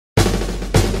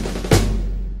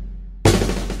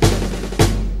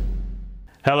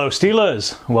Hello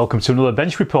Steelers, welcome to another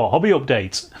Bench Report hobby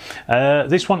update.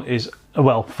 This one is,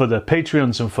 well, for the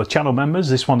Patreons and for channel members,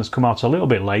 this one has come out a little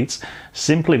bit late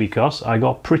simply because I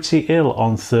got pretty ill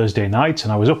on Thursday night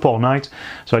and I was up all night,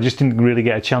 so I just didn't really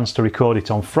get a chance to record it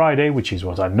on Friday, which is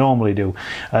what I normally do.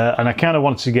 And I kind of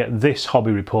wanted to get this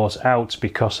hobby report out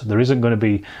because there isn't going to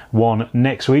be one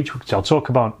next week, which I'll talk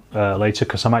about later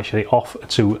because I'm actually off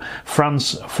to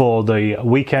France for the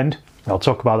weekend. I'll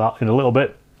talk about that in a little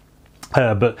bit.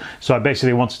 So I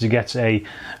basically wanted to get a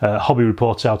hobby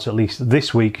report out at least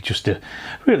this week, just to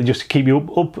keep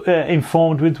you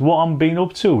informed with what I'm being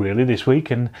up to really this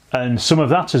week, and some of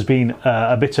that has been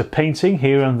a bit of painting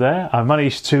here and there. I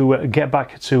managed to get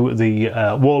back to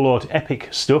the Warlord Epic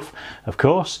stuff, of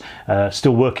course.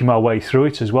 Still working my way through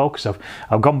it as well because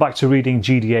I've gone back to reading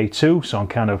GDA 2, so I'm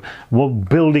kind of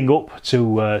building up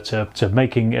to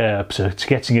making to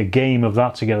getting a game of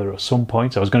that together at some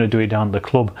point. I was going to do it down at the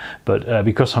club, but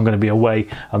because I'm going to be away,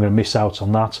 I'm going to miss out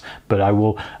on that. But I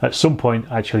will at some point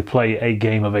actually play a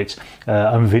game of it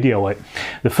and video it.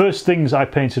 The first things I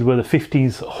painted were the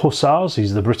 15th Hussars.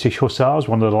 These are the British Hussars,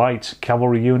 one of the light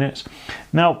cavalry units.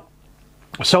 Now,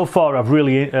 so far I've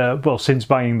really, well, since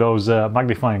buying those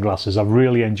magnifying glasses, I've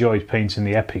really enjoyed painting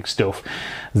the epic stuff.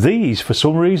 These, for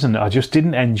some reason, I just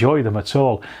didn't enjoy them at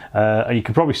all. And you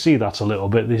can probably see that a little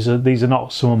bit. These are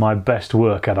not some of my best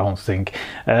work, I don't think.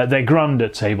 They're grand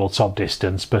at tabletop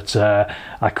distance, but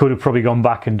I could have probably gone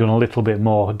back and done a little bit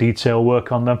more detail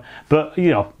work on them. But,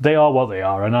 you know, they are what they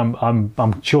are, and I'm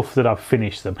chuffed that I've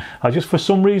finished them. For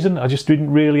some reason, I just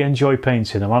didn't really enjoy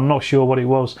painting them. I'm not sure what it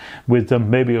was with them.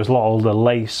 Maybe it was a lot of the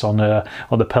lace on the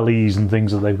pellies and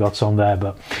things that they've got on there,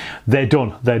 but they're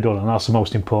done, and that's the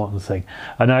most important thing.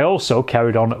 And I also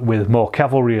carried on with more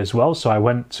cavalry as well, so I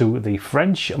went to the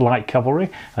French light cavalry,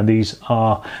 and these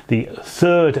are the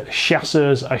 3rd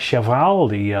Chasseurs à Cheval,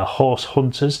 the horse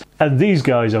hunters, and these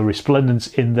guys are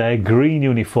resplendent in their green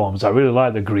uniforms. I really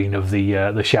like the green of the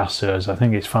Chasseurs. I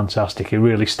think it's fantastic. It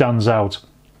really stands out.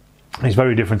 It's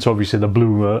very different to obviously the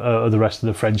blue of the rest of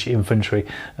the French infantry,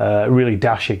 really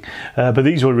dashing. But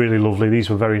these were really lovely. These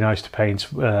were very nice to paint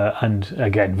and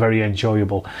again very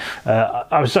enjoyable.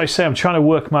 As I say, I'm trying to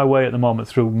work my way at the moment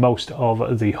through most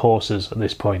of the horses at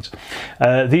this point.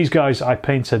 These guys, I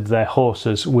painted their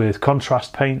horses with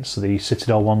contrast paints, the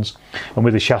Citadel ones, and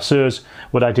with the Chasseurs,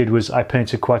 what I did was I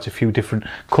painted quite a few different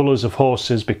colours of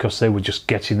horses because they were just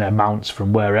getting their mounts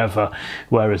from wherever,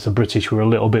 whereas the British were a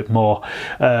little bit more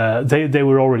they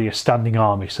were already a standing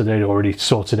army, so they'd already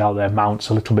sorted out their mounts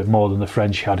a little bit more than the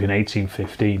French had in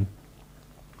 1815.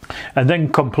 And then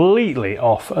completely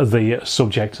off the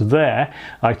subject there,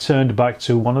 I turned back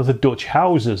to one of the Dutch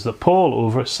houses that Paul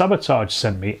over at Sabotage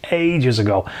sent me ages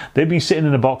ago. They've been sitting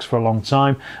in a box for a long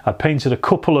time. I painted a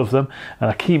couple of them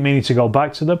and I keep meaning to go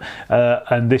back to them.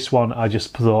 And this one I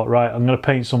just thought, right, I'm going to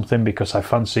paint something because I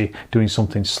fancy doing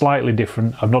something slightly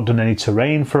different. I've not done any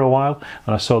terrain for a while,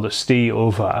 and I saw that Steve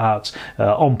over at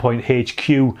On Point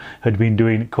HQ had been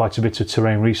doing quite a bit of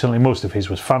terrain recently. Most of his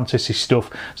was fantasy stuff.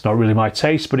 It's not really my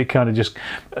taste, but it kind of just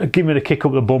give me the kick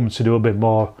up the bum to do a bit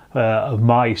more of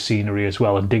my scenery as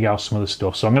well and dig out some of the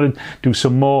stuff. So I'm going to do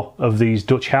some more of these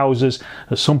Dutch houses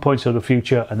at some point in the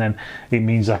future, and then it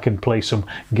means I can play some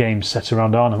games set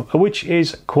around Arnhem, which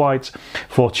is quite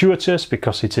fortuitous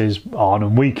because it is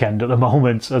Arnhem weekend at the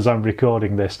moment as I'm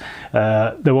recording this.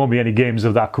 There won't be any games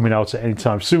of that coming out at any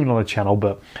time soon on the channel,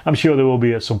 but I'm sure there will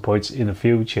be at some point in the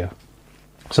future.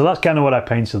 So that's kind of what I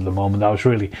painted at the moment. That was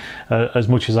really as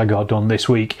much as I got done this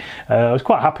week. I was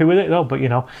quite happy with it though, but you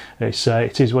know,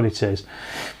 it is what it is.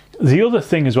 The other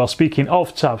thing as well, speaking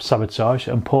of Sabotage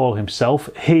and Paul himself,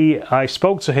 I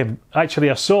spoke to him, actually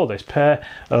I saw this pair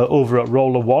over at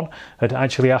Roller One, had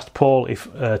actually asked Paul if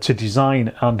to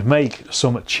design and make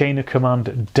some Chain of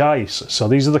Command dice. So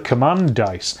these are the command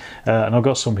dice, and I've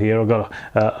got some here. I've got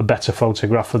a better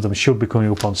photograph of them, should be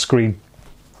coming up on screen.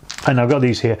 And I've got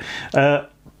these here.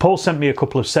 Paul sent me a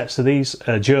couple of sets of these,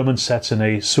 a German set and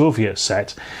a Soviet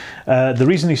set. The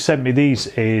reason he sent me these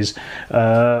is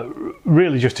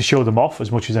really just to show them off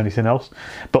as much as anything else,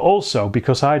 but also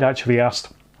because I'd actually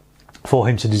asked for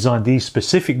him to design these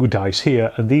specific dice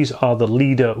here, and these are the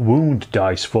Leader Wound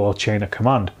dice for Chain of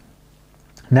Command.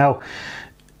 Now,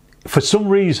 for some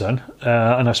reason,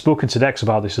 and I've spoken to Dex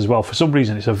about this as well, for some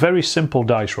reason it's a very simple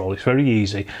dice roll. It's very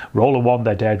easy. Roll a 1,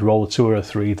 they're dead. Roll a 2 or a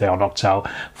 3, they are knocked out.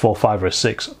 4, 5 or a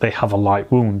 6, they have a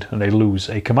light wound and they lose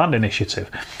a command initiative.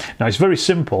 Now it's very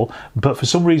simple, but for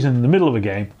some reason in the middle of a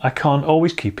game I can't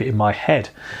always keep it in my head,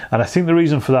 and I think the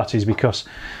reason for that is because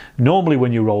Normally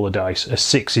when you roll a dice, a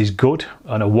 6 is good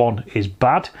and a 1 is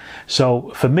bad.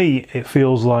 So for me, it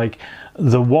feels like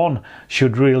the 1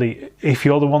 should really, if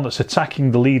you're the one that's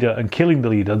attacking the leader and killing the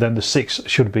leader, then the 6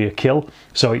 should be a kill.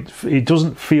 So it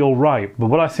doesn't feel right. But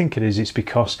what I think it is, it's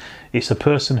because it's the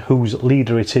person whose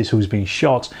leader it is who's been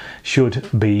shot should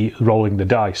be rolling the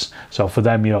dice. So for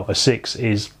them, you know, a 6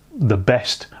 is the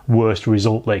best worst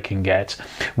result they can get,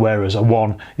 whereas a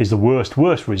 1 is the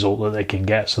worst result that they can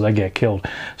get, so they get killed.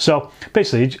 So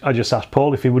basically I just asked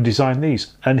Paul if he would design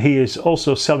these, and he is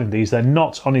also selling these. They're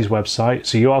not on his website,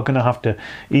 so you are going to have to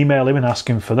email him and ask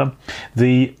him for them.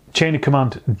 The chain of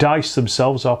command dice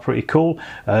themselves are pretty cool.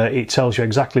 It tells you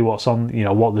exactly what's on, you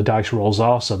know, what the dice rolls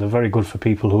are, so they're very good for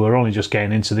people who are only just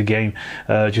getting into the game.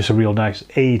 Just a real nice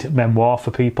aid memoir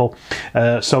for people.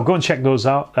 So go and check those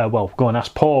out. Well, go and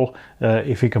ask Paul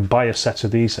if you can buy a set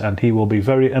of these, and he will be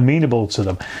very amenable to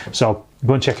them. So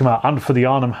go and check him out, and for the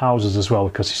Arnhem houses as well,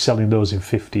 because he's selling those in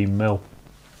 15mm.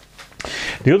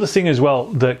 The other thing as well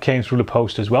that came through the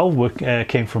post as well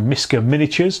came from Miska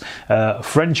Miniatures, a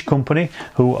French company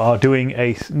who are doing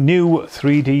a new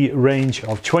 3D range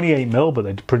of 28mm, but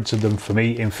they printed them for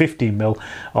me in 15mm,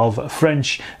 of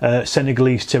French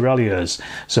Senegalese tirailleurs.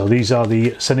 So these are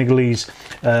the Senegalese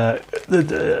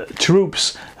the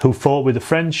troops who fought with the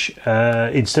French.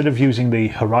 Instead of using the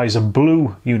horizon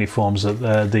blue uniforms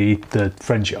that the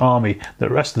French army, the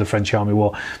rest of the French army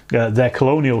wore, their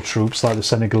colonial troops like the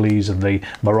Senegalese and the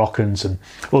Moroccans and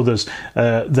others,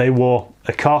 they wore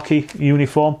a khaki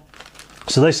uniform.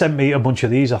 So they sent me a bunch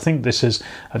of these. I think this is,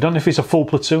 I don't know if it's a full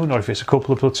platoon or if it's a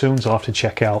couple of platoons. I'll have to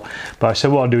check out. But I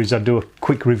said what I'll do is I'll do a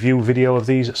quick review video of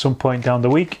these at some point down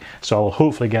the week. So I'll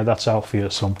hopefully get that out for you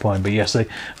at some point. But yes, they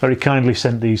very kindly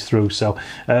sent these through. So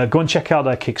go and check out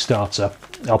their Kickstarter.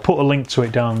 I'll put a link to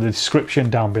it down in the description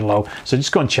down below. So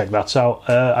just go and check that out.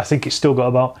 I think it's still got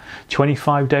about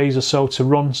 25 days or so to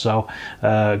run. So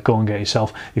go and get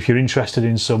yourself, if you're interested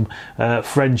in some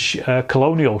French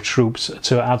colonial troops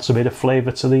to add some bit of flavour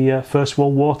to the First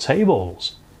World War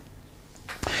tables.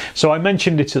 So I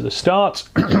mentioned it at the start.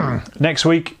 Next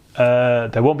week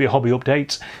there won't be a hobby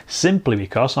update, simply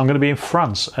because I'm going to be in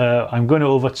France. I'm going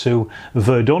over to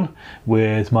Verdun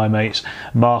with my mates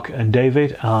Mark and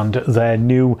David and their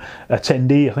new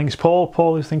attendee, I think it's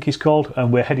Paul I think he's called,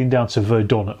 and we're heading down to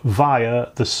Verdun via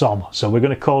the Somme. So we're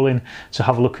going to call in to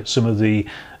have a look at some of the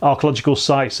archaeological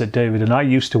sites that David and I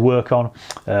used to work on.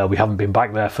 We haven't been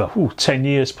back there for 10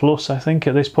 years plus, I think,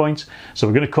 at this point. So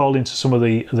we're going to call into some of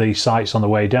the sites on the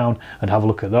way down and have a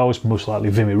look at those, most likely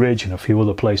Vimy Ridge and a few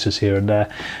other places here and there.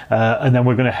 And then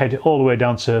we're going to head all the way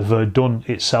down to Verdun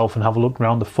itself and have a look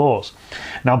around the forts.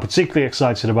 Now, I'm particularly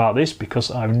excited about this because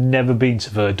I've never been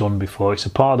to Verdun before. It's a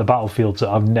part of the battlefield that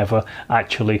I've never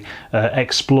actually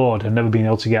explored. I've never been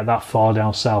able to get that far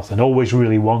down south, and always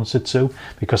really wanted to,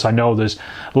 because I know there's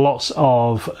lots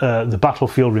of the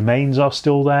battlefield remains are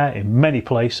still there in many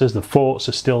places. The forts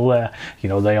are still there, you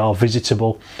know, they are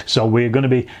visitable. So we're going to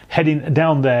be heading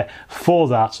down there for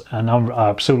that, and I'm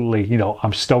absolutely, you know,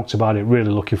 I'm stoked about it,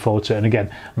 really looking forward to it. And again,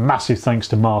 massive thanks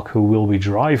to Mark, who will be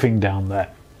driving down there.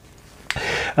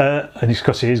 And it's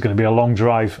because it is going to be a long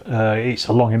drive. It's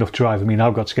a long enough drive. I mean,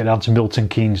 I've got to get down to Milton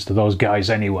Keynes to those guys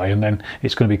anyway, and then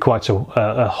it's going to be quite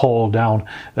a haul down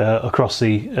across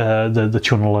the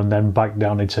channel and then back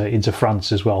down into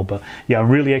France as well. But yeah, I'm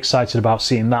really excited about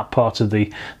seeing that part of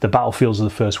the battlefields of the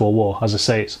First World War. As I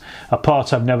say, it's a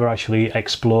part I've never actually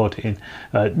explored in,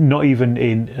 not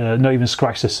even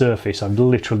scratched the surface. I've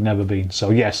literally never been. So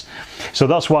yes, so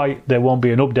that's why there won't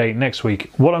be an update next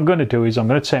week. What I'm going to do is I'm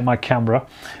going to take my camera,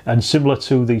 and similar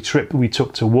to the trip we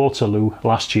took to Waterloo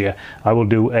last year, I will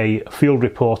do a field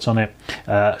report on it.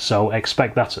 So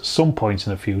expect that at some point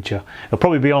in the future. It'll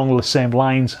probably be along the same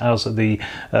lines as the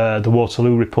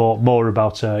Waterloo report, more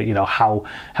about you know, how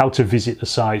to visit the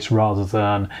sites rather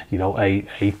than, you know,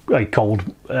 a cold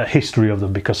history of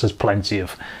them, because there's plenty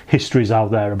of histories out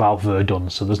there about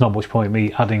Verdun. So there's not much point in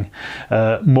me adding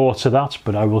more to that,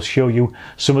 but I will show you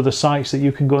some of the sites that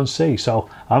you can go and see. So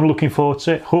I'm looking forward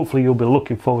to it. Hopefully you'll be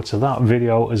looking forward to that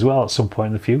video as well at some point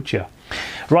in the future.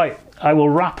 Right, I will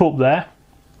wrap up there.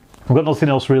 I've got nothing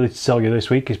else really to tell you this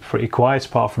week. It's pretty quiet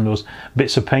apart from those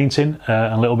bits of painting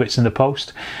and little bits in the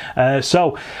post.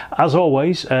 So as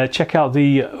always, check out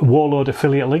the Warlord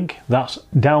affiliate link. That's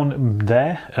down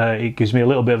there. It gives me a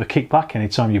little bit of a kickback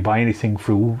anytime you buy anything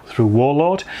through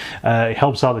Warlord. It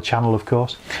helps out the channel, of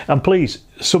course. And please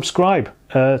subscribe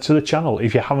to the channel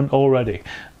if you haven't already.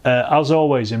 as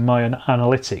always in my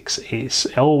analytics,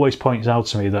 it always points out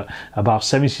to me that about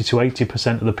 70 to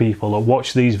 80% of the people that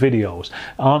watch these videos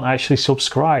aren't actually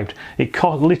subscribed. It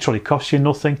literally costs you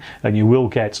nothing, and you will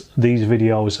get these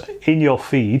videos in your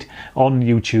feed on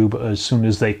YouTube as soon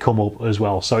as they come up as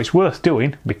well. So it's worth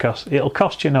doing because it'll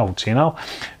cost you notes, you know.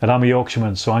 And I'm a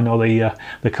Yorkshireman, so I know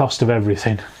the cost of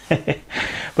everything.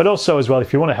 But also as well,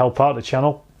 if you want to help out the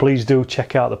channel, please do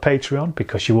check out the Patreon,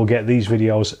 because you will get these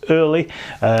videos early.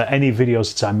 Any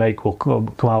videos that I make will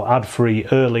come out ad-free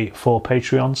early for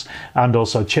Patreons, and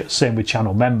also same with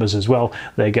channel members as well.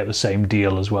 They get the same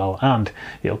deal as well, and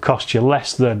it'll cost you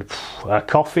less than a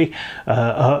coffee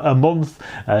a month,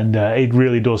 and it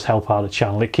really does help out the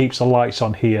channel. It keeps the lights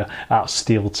on here at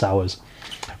Steel Towers.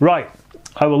 Right,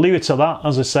 I will leave it to that.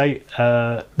 As I say,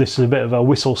 this is a bit of a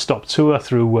whistle-stop tour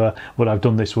through what I've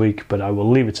done this week, but I will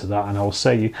leave it to that, and I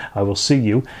will see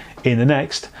you in the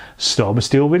next Storm of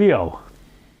Steel video.